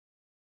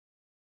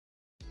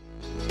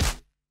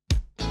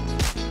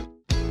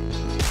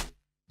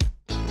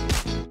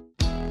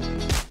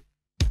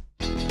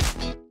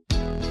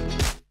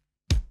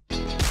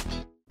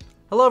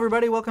Hello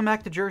everybody, welcome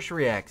back to Jersh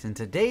Reacts. In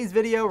today's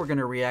video, we're going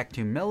to react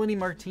to MELANIE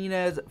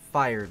MARTINEZ,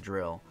 Fire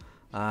Drill.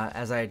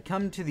 As I had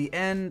come to the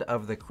end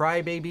of the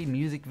Crybaby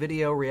music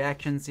video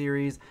reaction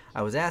series,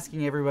 I was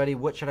asking everybody,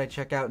 what should I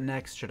check out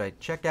next? Should I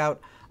check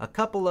out a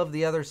couple of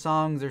the other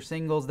songs or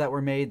singles that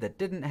were made that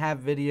didn't have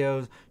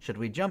videos? Should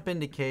we jump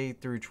into K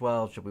through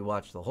 12? Should we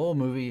watch the whole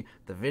movie,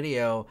 the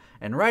video?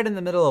 And right in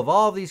the middle of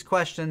all of these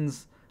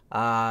questions,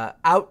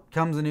 out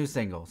comes a new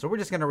single. So we're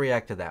just going to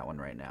react to that one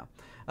right now.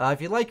 If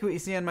you like what you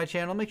see on my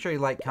channel, make sure you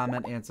like,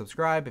 comment, and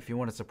subscribe. If you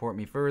want to support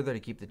me further to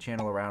keep the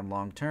channel around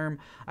long term,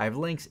 I have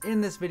links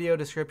in this video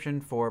description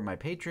for my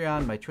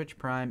Patreon, my Twitch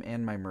Prime,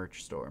 and my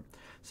merch store.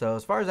 So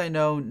as far as I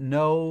know,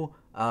 no,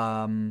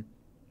 I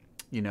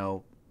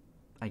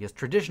guess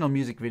traditional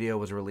music video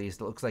was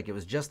released. It looks like it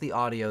was just the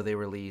audio they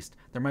released.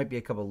 There might be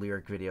a couple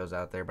lyric videos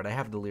out there, but I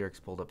have the lyrics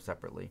pulled up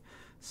separately.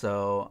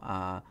 So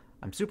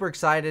I'm super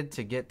excited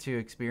to get to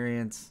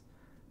experience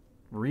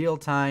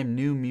real-time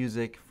new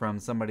music from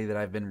somebody that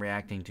I've been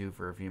reacting to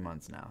for a few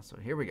months now. So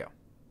here we go.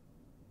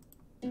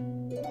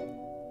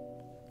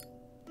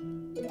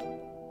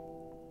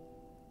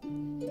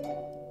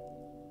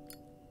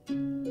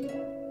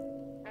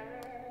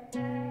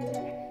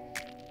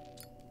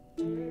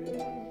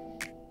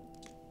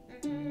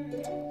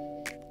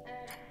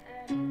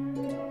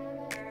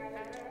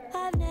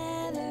 I've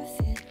never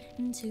fit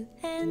into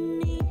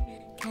any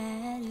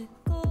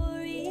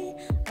category,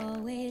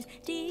 always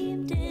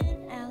deemed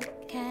an outcast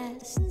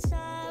since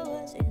I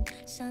was in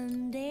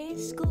Sunday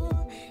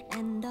school,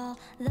 and all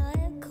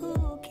the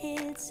cool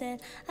kids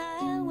said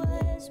I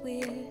was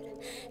weird.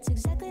 It's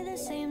exactly the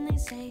same, they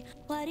say,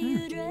 why do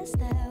you dress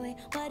that way?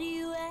 Why do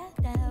you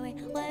act that way?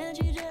 Why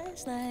aren't you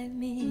just like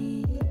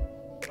me?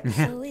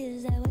 So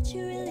is that what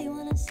you really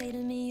wanna say to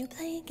me? You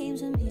playing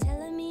games with me,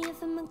 telling me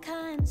if I'm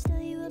unkind, still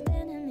you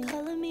abandon me,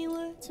 calling me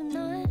words I'm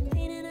not,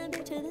 painting a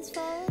picture that's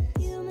false.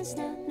 You must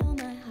not know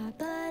my heart,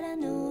 but I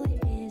know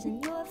it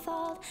isn't your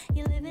fault.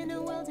 You live in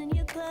a world in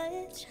your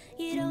clutch,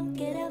 you don't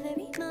get out very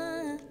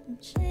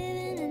much.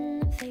 Living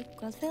in a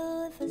fake world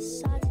filled with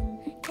facades and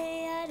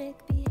chaotic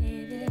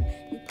behavior.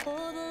 You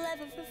pull the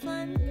lever for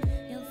fun,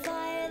 you'll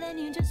fire, then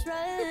you just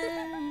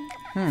run.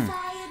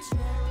 Fire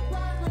drill,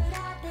 what would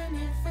happen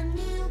if a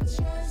nuke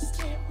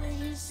just hit? Would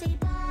you say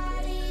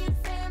bye to your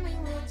family?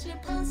 Would you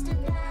post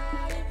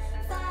about it?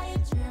 Fire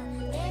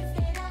drill, if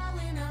it all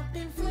went up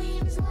in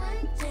flames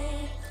one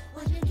day,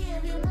 would you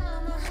give your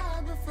mom a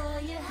hug before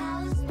your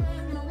house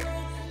burned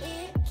away?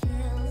 It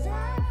kills,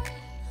 I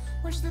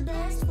wish the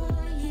best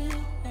for you.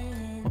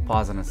 We'll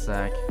pause in a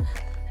sec.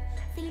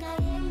 Think I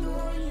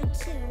ignore you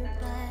too,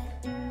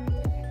 but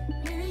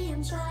really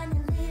I'm trying to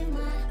live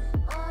my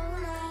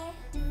own life.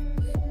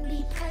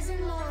 Be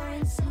present more,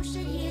 and so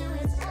should you.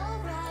 It's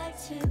alright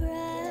to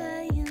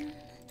crying.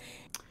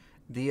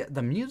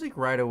 The music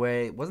right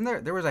away,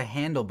 wasn't there was a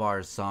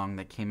Handlebars song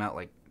that came out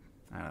like,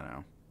 I don't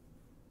know,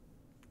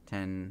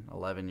 10,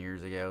 11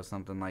 years ago,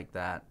 something like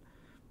that.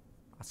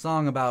 A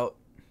song about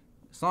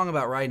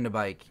riding a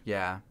bike,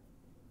 yeah,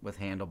 with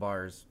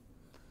handlebars.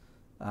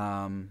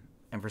 And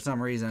for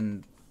some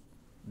reason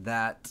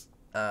that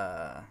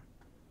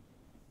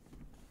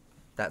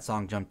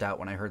song jumped out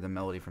when I heard the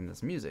melody from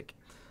this music.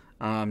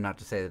 Not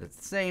to say that it's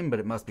the same, but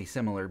it must be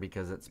similar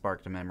because it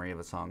sparked a memory of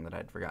a song that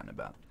I'd forgotten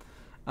about.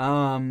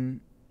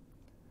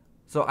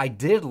 So I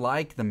did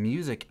like the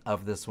music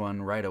of this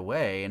one right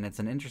away, and it's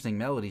an interesting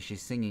melody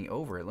she's singing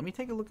over it. Let me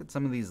take a look at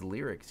some of these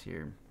lyrics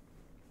here.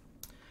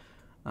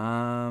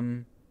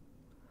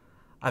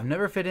 I've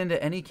never fit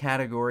into any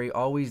category,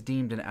 always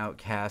deemed an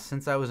outcast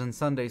since I was in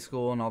Sunday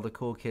school and all the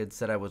cool kids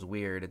said I was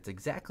weird. It's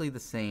exactly the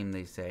same,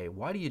 they say.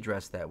 Why do you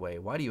dress that way?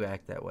 Why do you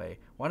act that way?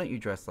 Why don't you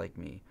dress like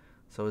me?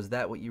 So is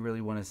that what you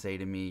really want to say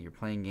to me? You're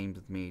playing games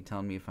with me,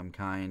 telling me if I'm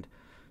kind.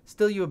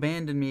 Still you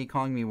abandon me,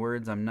 calling me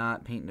words I'm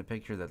not, painting a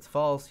picture that's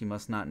false. You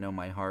must not know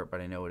my heart,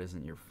 but I know it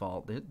isn't your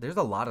fault. There's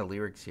a lot of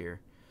lyrics here.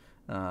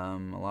 A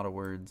lot of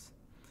words.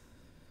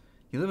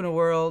 You live in a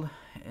world,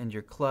 and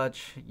you're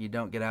clutch. You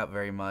don't get out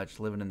very much.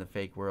 Living in the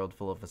fake world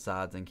full of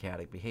facades and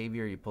chaotic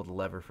behavior. You pull the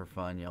lever for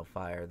fun, yell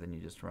fire, then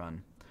you just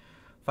run.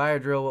 Fire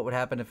drill, what would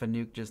happen if a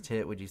nuke just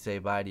hit? Would you say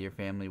bye to your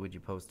family? Would you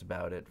post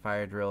about it?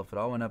 Fire drill, if it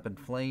all went up in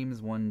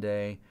flames one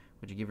day,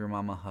 would you give your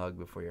mom a hug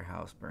before your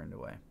house burned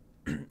away?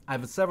 I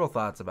have several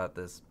thoughts about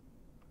this.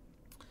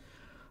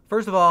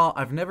 First of all,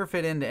 I've never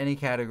fit into any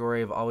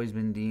category. I've always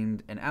been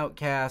deemed an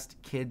outcast.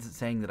 Kids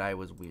saying that I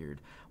was weird.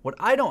 What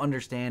I don't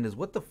understand is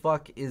what the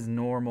fuck is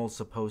normal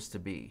supposed to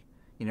be?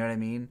 You know what I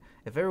mean?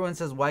 If everyone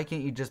says, why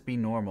can't you just be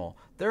normal?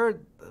 There are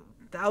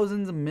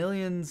thousands of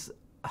millions,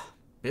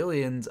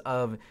 billions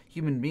of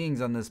human beings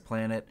on this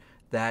planet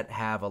that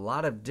have a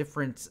lot of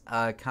different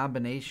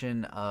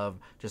combination of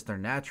just their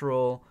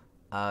natural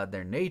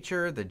their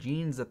nature, the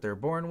genes that they're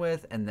born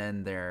with, and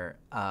then their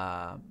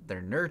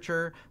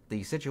nurture,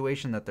 the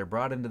situation that they're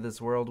brought into this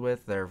world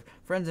with, their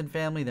friends and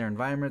family, their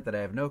environment that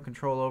I have no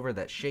control over,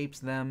 that shapes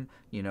them,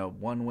 you know,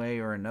 one way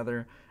or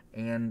another.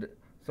 And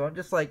so I'm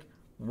just like,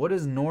 what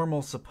is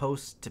normal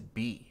supposed to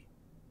be?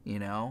 You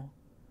know?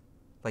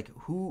 Like,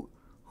 who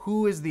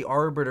who is the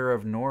arbiter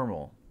of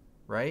normal,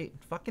 right?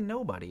 Fucking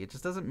nobody. It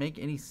just doesn't make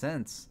any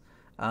sense.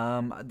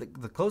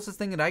 The closest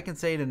thing that I can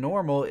say to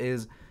normal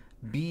is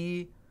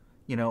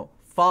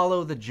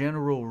follow the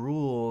general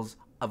rules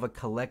of a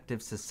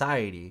collective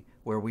society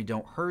where we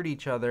don't hurt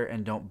each other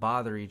and don't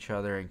bother each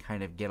other and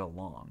kind of get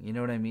along. You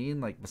know what I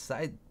mean? Like,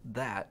 beside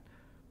that,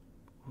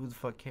 who the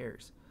fuck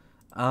cares?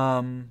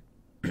 Going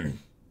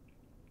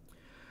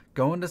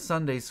to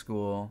Sunday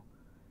school,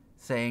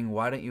 saying,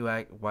 why do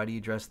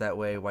you dress that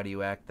way? Why do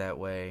you act that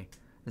way?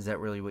 Is that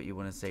really what you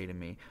want to say to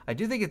me? I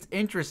do think it's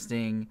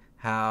interesting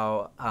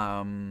how,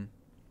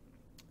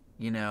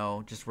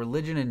 just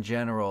religion in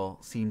general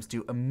seems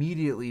to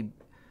immediately,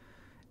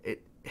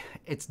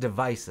 it's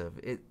divisive.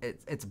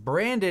 It's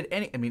branded,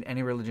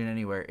 any religion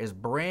anywhere is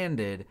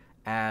branded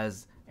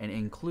as an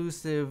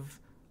inclusive,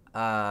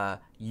 a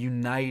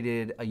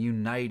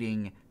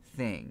uniting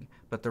thing.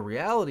 But the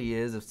reality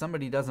is, if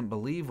somebody doesn't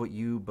believe what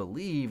you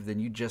believe, then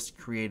you just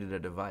created a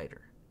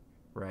divider,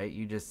 right?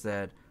 You just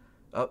said,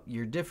 oh,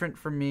 you're different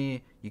from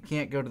me. You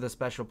can't go to the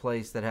special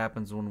place that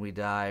happens when we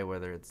die,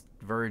 whether it's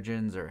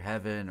virgins or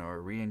heaven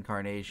or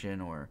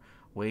reincarnation or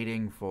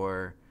waiting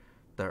for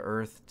the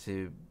earth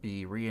to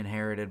be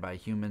re-inherited by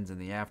humans in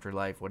the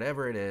afterlife,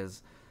 whatever it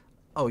is.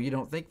 Oh, you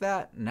don't think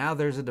that? Now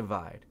there's a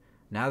divide.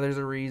 Now there's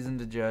a reason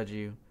to judge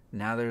you.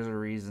 Now there's a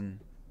reason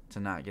to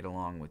not get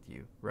along with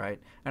you,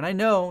 right? And I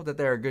know that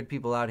there are good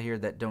people out here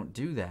that don't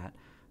do that,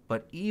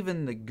 but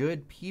even the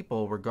good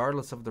people,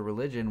 regardless of the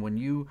religion, when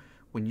you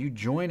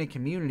join a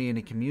community and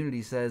a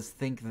community says,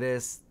 think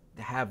this,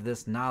 have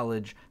this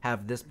knowledge,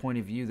 have this point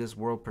of view, this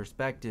world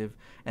perspective,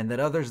 and that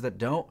others that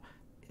don't,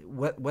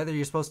 whether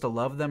you're supposed to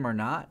love them or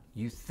not,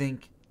 you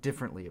think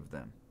differently of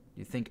them.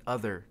 You think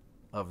other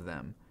of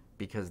them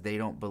because they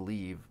don't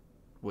believe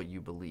what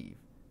you believe.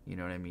 You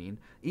know what I mean?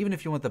 Even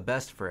if you want the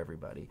best for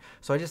everybody.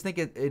 So I just think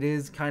it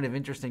is kind of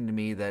interesting to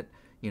me that,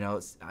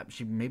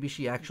 maybe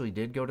she actually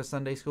did go to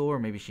Sunday school, or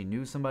maybe she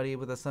knew somebody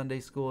with a Sunday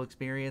school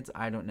experience.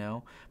 I don't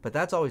know. But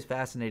that's always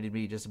fascinated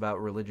me just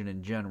about religion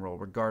in general,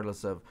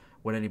 regardless of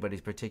what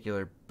anybody's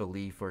particular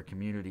belief or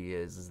community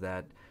is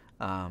that,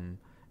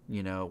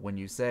 when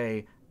you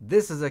say,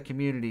 this is a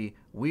community,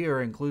 we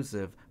are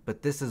inclusive,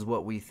 but this is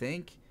what we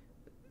think,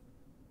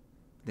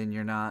 then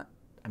you're not,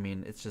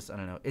 it's just, I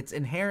don't know. It's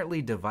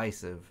inherently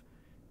divisive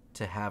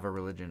to have a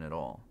religion at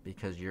all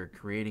because you're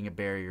creating a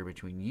barrier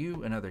between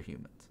you and other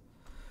humans.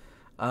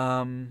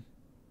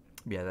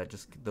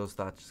 Those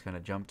thoughts just kind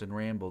of jumped and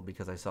rambled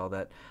because I saw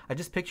that. I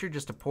just pictured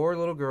just a poor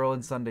little girl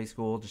in Sunday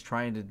school just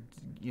trying to,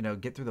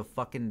 get through the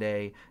fucking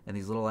day, and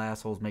these little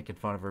assholes making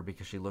fun of her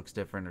because she looks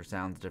different or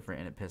sounds different,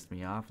 and it pissed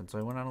me off, and so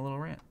I went on a little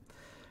rant.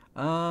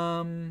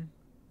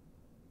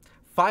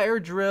 Fire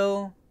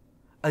drill.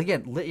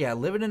 Again,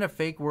 living in a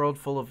fake world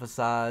full of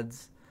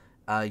facades.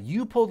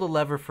 You pull the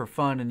lever for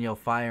fun and yell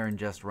fire and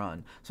just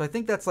run. So I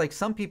think that's like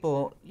some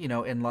people,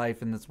 in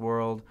life, in this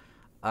world,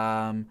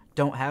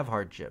 don't have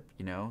hardship.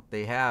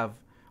 They have,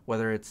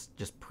 whether it's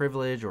just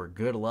privilege or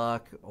good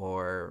luck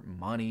or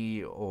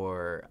money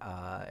or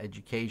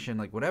education,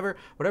 like whatever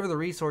the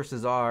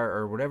resources are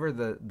or whatever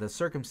the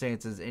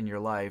circumstances in your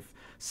life,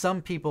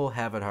 some people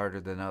have it harder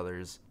than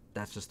others.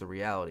 That's just the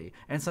reality.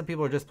 And some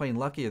people are just plain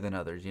luckier than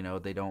others.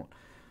 They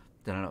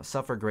don't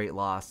suffer great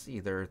loss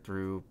either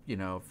through,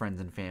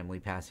 friends and family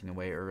passing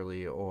away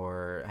early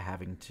or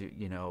having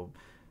to,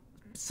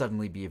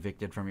 suddenly be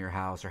evicted from your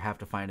house or have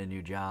to find a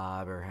new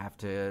job or have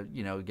to,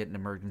 get an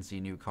emergency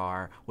new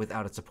car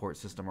without a support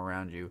system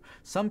around you.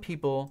 Some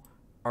people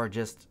are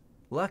just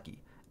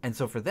lucky. And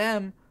so for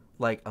them,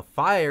 like a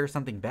fire,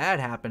 something bad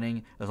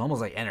happening is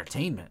almost like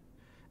entertainment.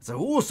 It's like,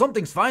 ooh,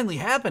 something's finally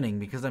happening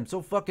because I'm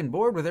so fucking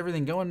bored with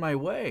everything going my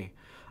way.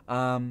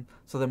 So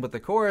then with the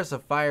chorus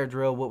of fire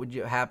drill, what would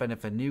happen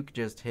if a nuke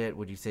just hit?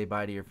 Would you say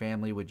bye to your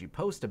family? Would you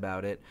post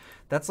about it?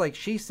 That's like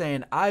she's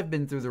saying, I've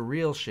been through the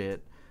real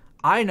shit.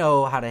 I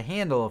know how to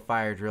handle a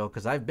fire drill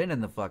because I've been in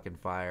the fucking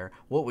fire.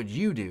 What would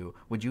you do?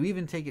 Would you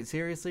even take it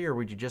seriously, or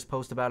would you just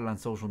post about it on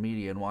social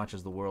media and watch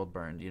as the world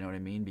burned? You know what I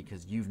mean?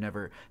 Because you've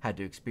never had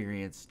to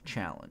experience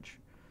challenge.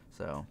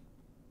 So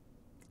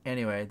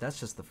anyway, that's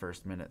just the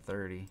first minute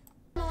 30.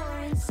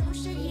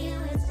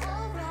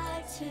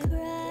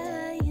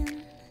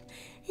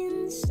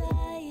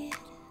 Inside,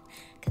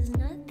 'cause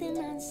nothing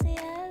I say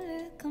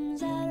ever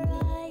comes out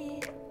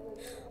right.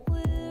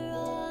 We're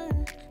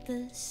on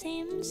the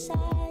same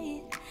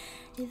side.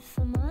 If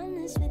I'm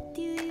honest with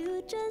you,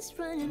 you just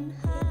run and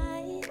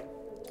hide.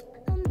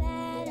 I'm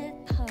bad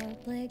at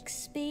public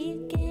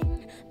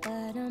speaking,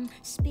 but I'm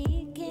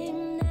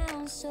speaking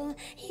now, so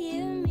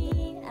hear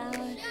me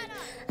out.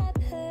 I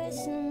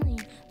personally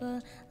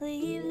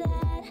believe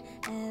that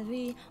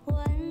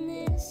everyone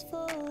is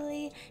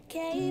fully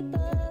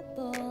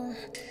capable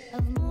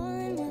of more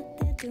than what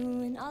they're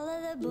doing. All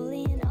of the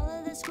bullying, all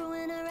of the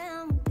screwing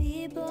around with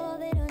people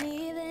they don't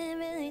even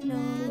really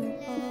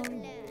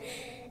know.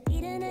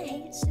 Eating a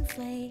hate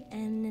souffle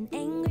and an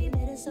angry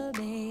bitter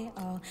sorbet,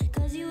 all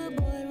 'cause you were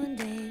bored one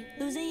day,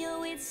 losing your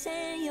wits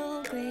and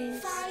your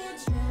grace. Fire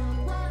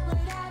drill, what would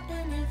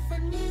happen if a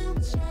nuke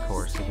just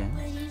Chorus again.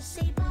 when you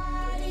say bye?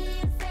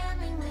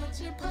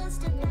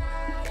 post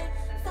about it.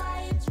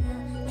 Fire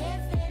drill,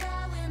 if it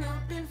all went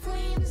up in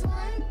flames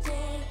one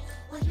day,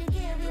 would you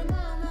give your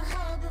mom a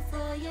hug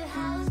before your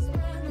house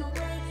burned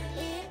away?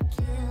 It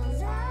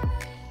kills. I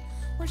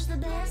wish the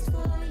best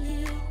for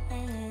you,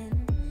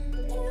 and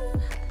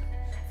you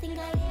think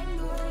I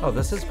ignore you. Oh,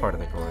 this is part of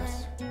the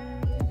chorus.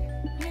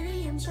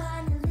 Really, I'm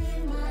trying to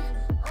live my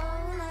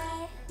own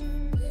life,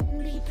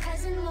 be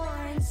present more,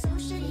 and so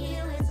should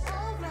you. It's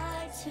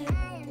alright too.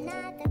 I am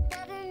not the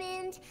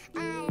government, I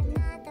am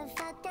not the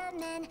fucked up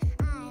man,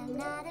 I am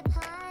not a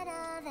part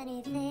of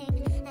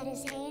anything that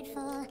is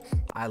hateful.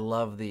 I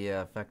love the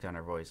effect on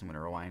her voice. I'm going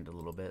to rewind a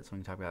little bit so we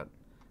can talk about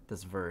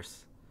this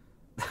verse.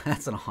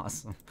 That's an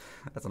awesome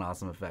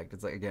effect.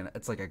 It's like, again,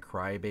 it's like a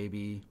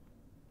crybaby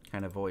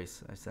kind of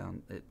voice.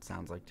 It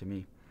sounds like to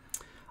me.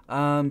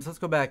 So let's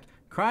go back.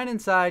 Crying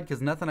inside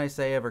because nothing I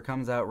say ever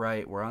comes out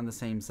right. We're on the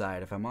same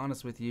side. If I'm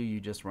honest with you, you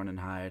just run and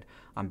hide.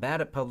 I'm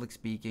bad at public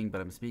speaking, but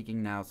I'm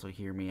speaking now, so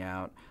hear me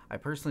out. I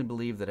personally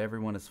believe that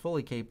everyone is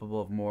fully capable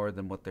of more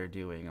than what they're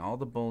doing. All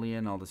the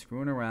bullying, all the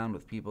screwing around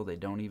with people they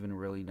don't even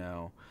really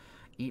know.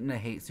 Eating a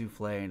hate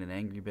souffle and an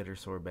angry bitter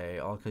sorbet,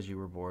 all because you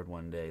were bored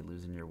one day,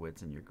 losing your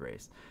wits and your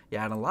grace.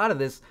 Yeah, and a lot of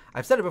this,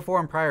 I've said it before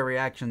in prior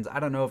reactions,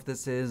 I don't know if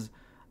this is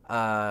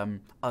a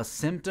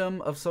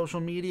symptom of social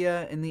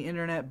media and the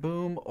internet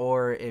boom,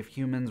 or if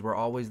humans were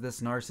always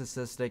this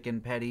narcissistic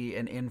and petty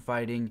and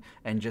infighting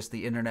and just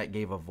the internet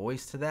gave a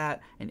voice to that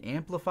and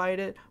amplified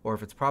it, or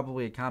if it's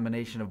probably a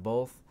combination of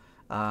both,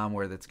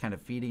 where that's kind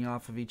of feeding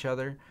off of each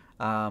other.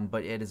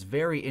 But it is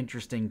very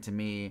interesting to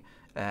me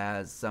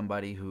as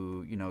somebody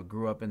who, you know,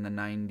 grew up in the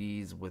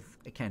 90s with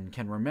can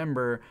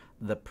remember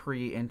the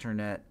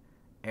pre-internet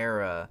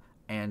era,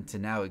 and to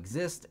now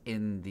exist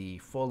in the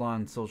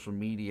full-on social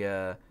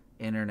media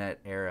internet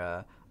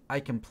era. I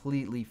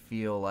completely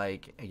feel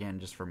like, again,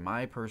 just from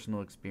my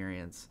personal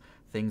experience,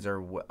 things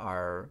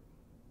are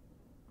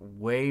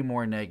way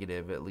more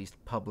negative, at least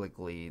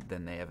publicly,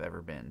 than they have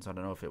ever been. So I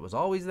don't know if it was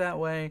always that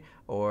way,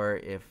 or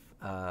if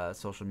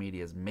social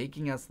media is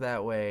making us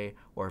that way,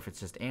 or if it's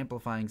just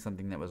amplifying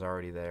something that was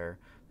already there.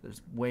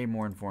 There's way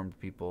more informed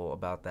people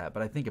about that,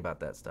 but I think about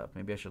that stuff.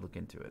 Maybe I should look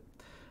into it.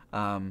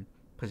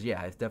 Because, yeah,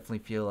 I definitely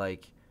feel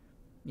like,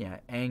 yeah,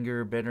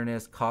 anger,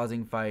 bitterness,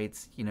 causing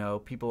fights, you know,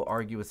 people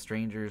argue with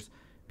strangers.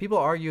 People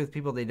argue with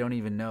people they don't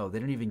even know. They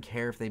don't even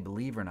care if they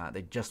believe or not.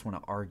 They just want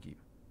to argue.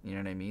 You know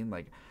what I mean?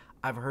 Like,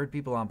 I've heard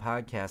people on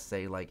podcasts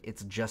say, like,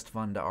 it's just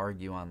fun to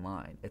argue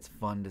online. It's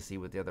fun to see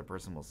what the other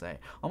person will say.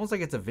 Almost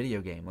like it's a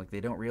video game. Like, they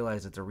don't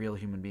realize it's a real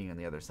human being on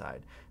the other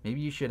side.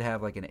 Maybe you should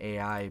have, like, an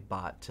AI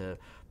bot to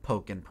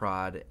poke and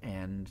prod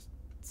and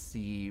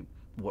see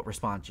what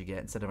response you get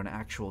instead of an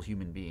actual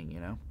human being, you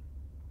know?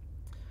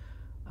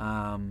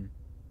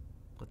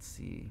 Let's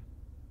see.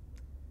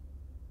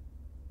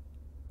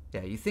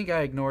 Yeah, you think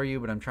I ignore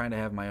you, but I'm trying to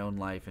have my own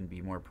life and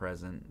be more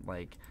present.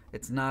 Like,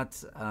 it's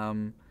not,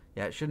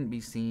 yeah, it shouldn't be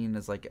seen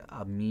as like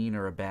a mean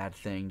or a bad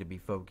thing to be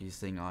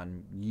focusing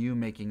on you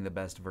making the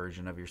best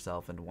version of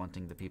yourself and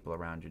wanting the people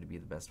around you to be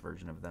the best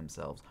version of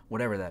themselves,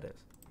 whatever that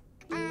is.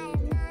 I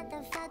am not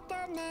the fucked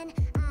up man,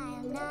 I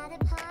am not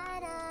a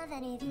part of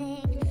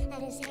anything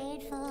that is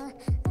hateful.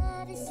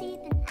 Love is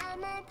seeping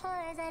out my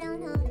pores, I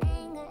don't hold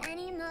anger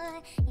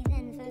anymore,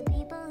 even for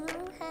people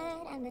who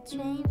hurt and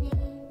betray me.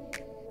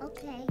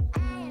 Okay.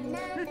 I am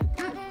not the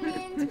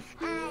government,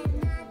 I am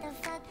not the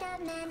fucked up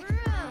man,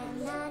 I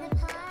am not a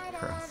part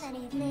of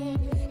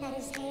anything that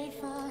is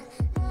hateful.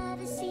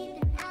 Love is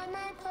seeping out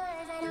my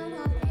pores, I don't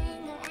hold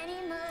anger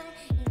anymore,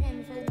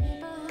 even for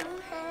people who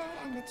hurt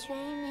and betray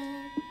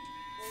me.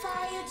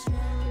 Fire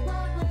drill,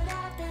 what would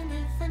happen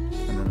if a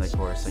new And then the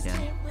chorus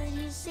again.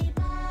 when you see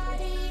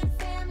body and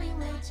family,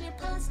 would you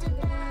post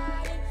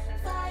about it?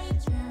 Fire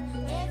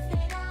drill, if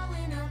it all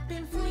went up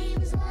in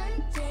flames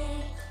one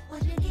day,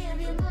 would you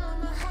give your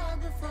mom a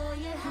hug before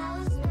your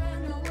house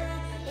burned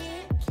away?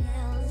 It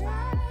kills.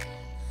 I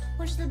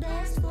wish the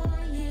best for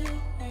you,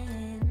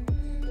 and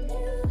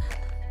you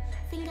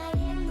think I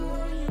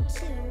ignore you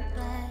too,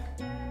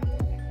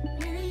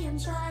 but really I'm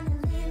trying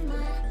to live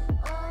my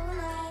own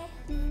life,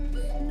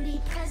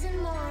 be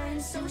present more,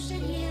 and so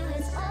should you.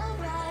 It's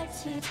alright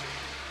too.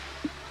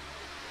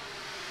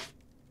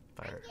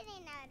 Fire.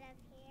 Getting out of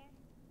here.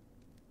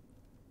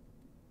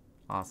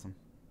 Awesome.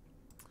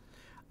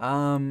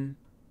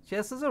 So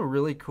this is a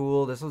really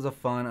cool, this was a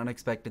fun,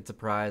 unexpected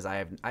surprise.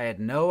 I had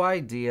no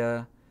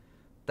idea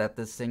that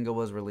this single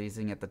was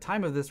releasing. At the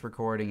time of this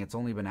recording, it's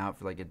only been out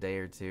for like a day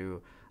or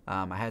two.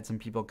 I had some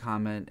people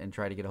comment and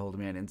try to get a hold of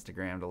me on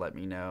Instagram to let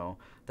me know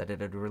that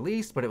it had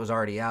released, but it was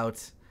already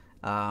out.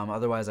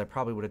 Otherwise, I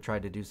probably would have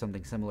tried to do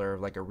something similar,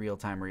 like a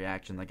real-time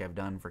reaction like I've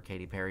done for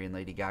Katy Perry and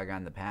Lady Gaga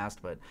in the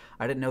past, but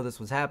I didn't know this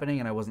was happening,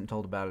 and I wasn't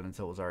told about it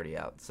until it was already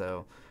out.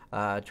 So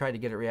I tried to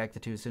get it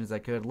reacted to as soon as I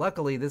could.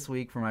 Luckily, this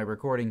week for my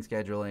recording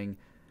scheduling,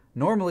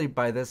 normally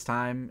by this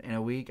time in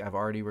a week, I've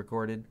already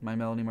recorded my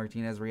Melanie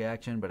Martinez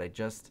reaction, but I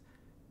just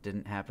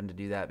didn't happen to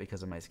do that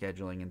because of my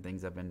scheduling and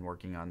things I've been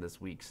working on this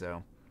week,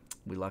 so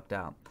we lucked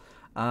out.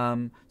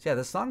 So yeah,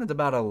 this song is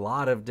about a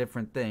lot of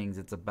different things.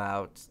 It's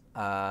about,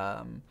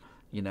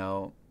 you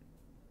know,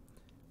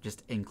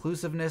 just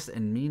inclusiveness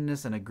and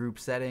meanness in a group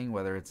setting,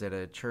 whether it's at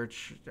a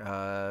church,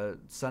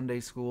 Sunday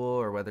school,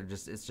 or whether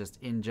it's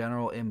just in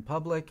general in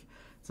public.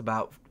 It's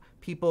about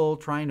people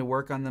trying to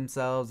work on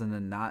themselves and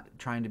then not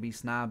trying to be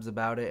snobs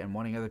about it, and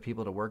wanting other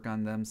people to work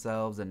on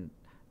themselves and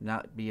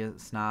not be a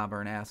snob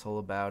or an asshole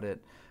about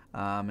it,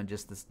 and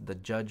just the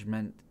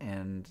judgment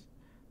and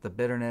the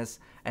bitterness,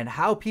 and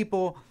how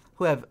people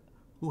who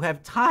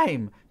have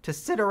time to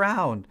sit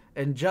around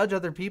and judge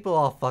other people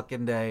all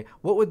fucking day,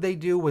 what would they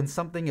do when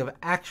something of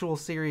actual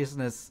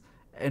seriousness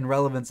and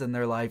relevance in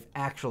their life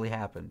actually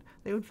happened?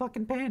 They would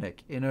fucking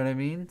panic. You know what I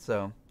mean?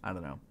 So, I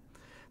don't know.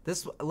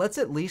 Let's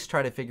at least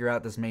try to figure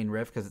out this main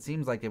riff, because it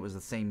seems like it was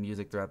the same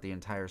music throughout the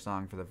entire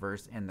song for the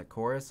verse and the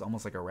chorus,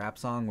 almost like a rap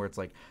song where it's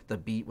like the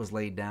beat was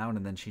laid down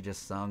and then she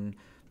just sung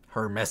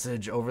her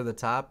message over the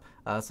top.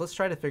 So let's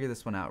try to figure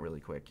this one out really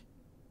quick.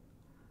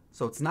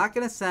 So it's not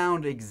going to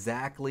sound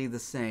exactly the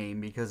same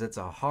because it's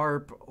a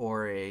harp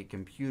or a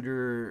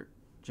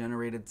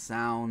computer-generated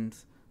sound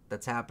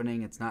that's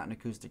happening. It's not an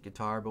acoustic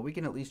guitar, but we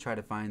can at least try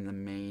to find the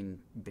main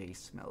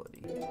bass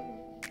melody. Let's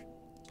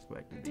go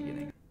back to the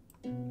beginning.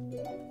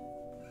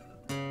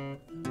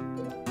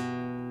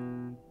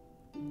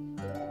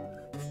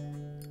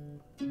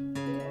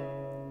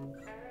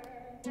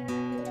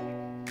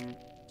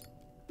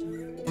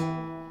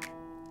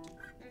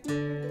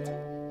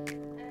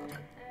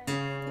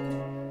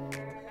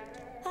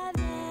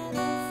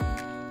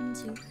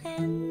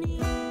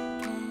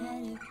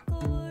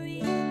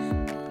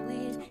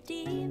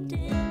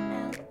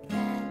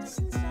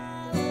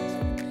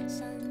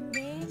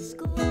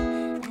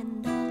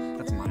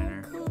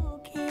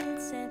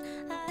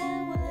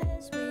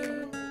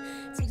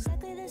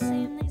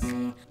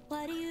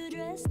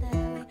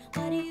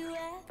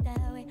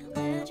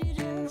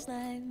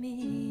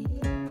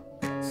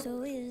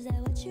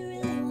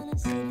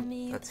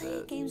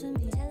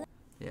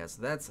 Yeah,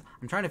 so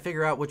I'm trying to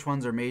figure out which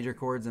ones are major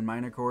chords and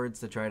minor chords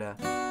to try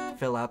to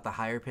fill out the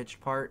higher pitched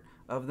part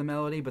of the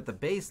melody, but the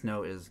bass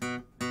note is,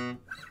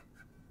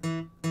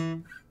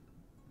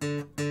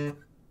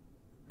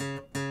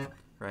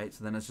 right?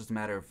 So then it's just a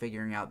matter of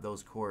figuring out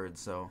those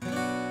chords. So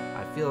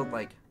I feel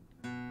like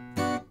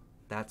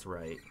that's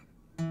right.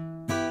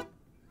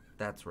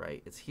 That's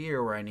right. It's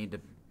here where I need to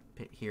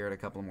hear it a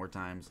couple more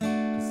times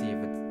to see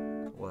if it's,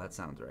 well, that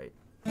sounds right.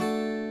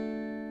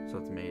 So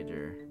it's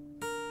major.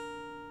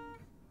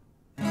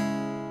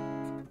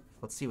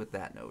 Let's see what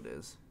that note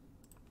is.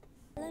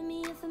 Let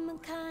me if I'm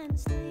kind,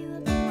 stay you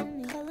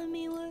me, calling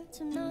me words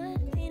I'm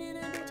not painting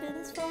a picture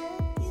this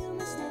fall. You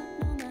must not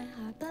know my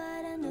heart, but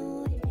I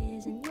know it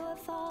isn't your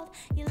fault.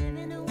 You live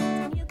in a world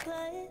and you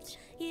clutch,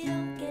 you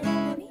don't get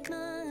very much.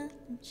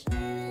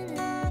 Living in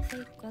a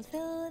fake world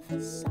filled with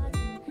facades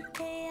and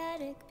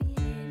chaotic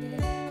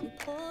behavior. You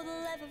pull the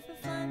lever for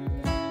fun,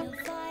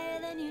 you'll fire,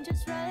 then you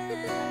just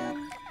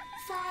run.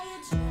 Fire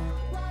drill,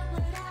 what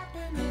would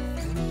happen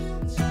if a new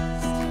just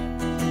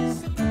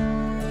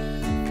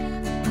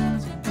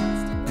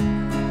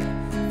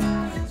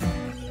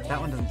that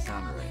one doesn't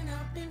sound right.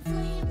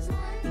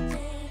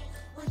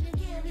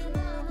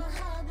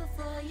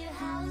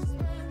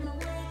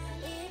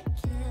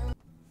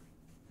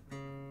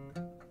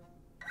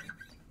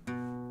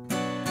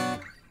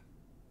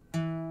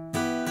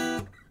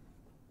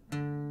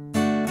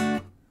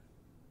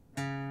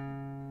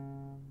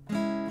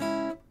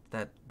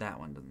 That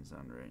one doesn't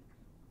sound right.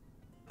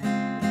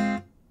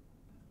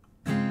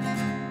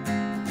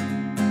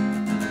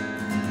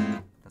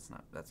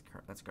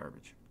 That's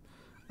garbage.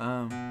 I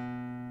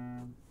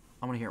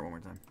want to hear it one more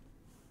time.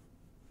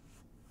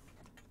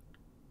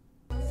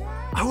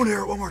 I want to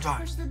hear it one more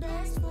time.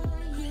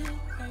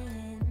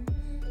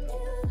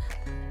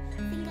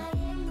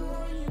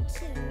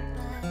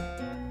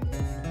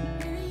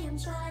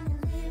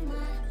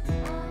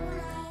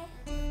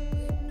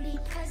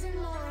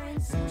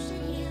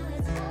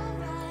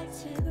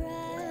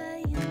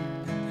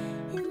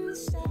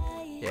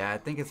 Yeah, I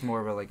think it's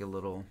more of a, like a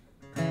little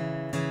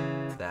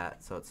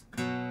that, so it's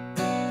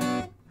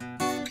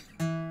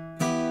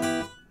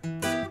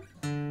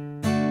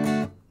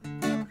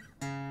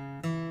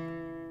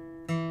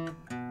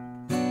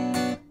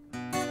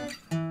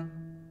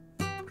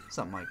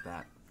something like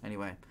that.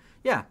 Anyway,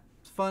 yeah,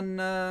 it's fun.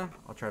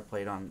 I'll try to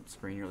play it on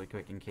screen really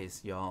quick in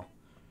case y'all are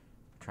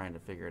trying to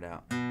figure it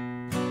out.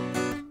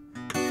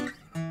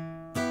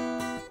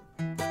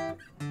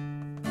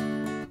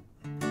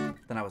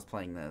 Then I was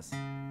playing this.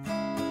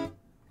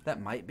 That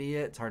might be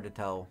it. It's hard to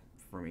tell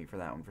for me for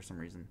that one for some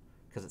reason,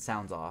 because it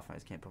sounds off. I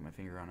just can't put my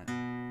finger on it.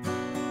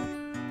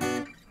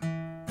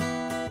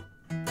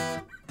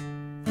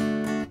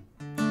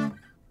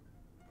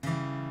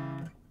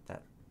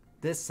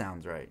 This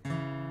sounds right.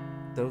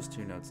 Those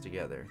two notes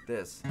together.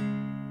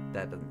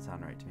 That doesn't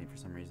sound right to me for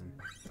some reason.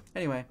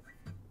 Anyway,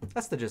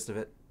 that's the gist of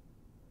it.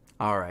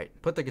 All right,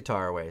 put the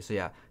guitar away. So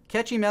yeah,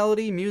 catchy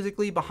melody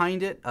musically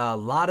behind it, a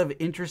lot of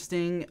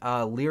interesting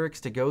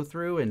lyrics to go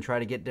through and try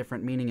to get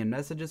different meaning and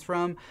messages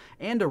from,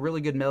 and a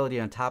really good melody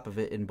on top of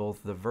it in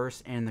both the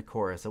verse and the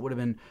chorus. It would have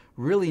been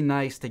really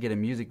nice to get a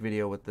music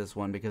video with this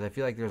one because I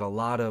feel like there's a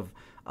lot of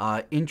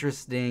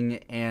interesting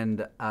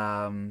and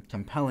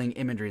compelling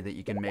imagery that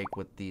you can make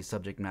with the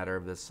subject matter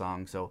of this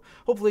song. So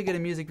hopefully get a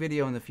music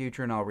video in the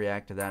future and I'll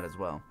react to that as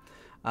well.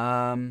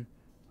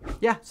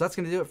 Yeah, so that's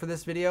going to do it for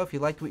this video. If you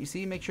liked what you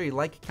see, make sure you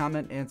like,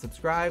 comment, and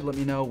subscribe. Let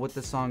me know what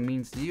this song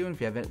means to you and if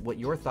you have what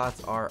your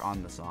thoughts are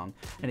on the song.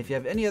 And if you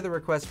have any other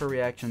requests for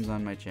reactions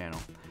on my channel.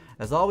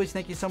 As always,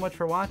 thank you so much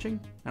for watching,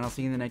 and I'll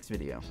see you in the next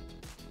video.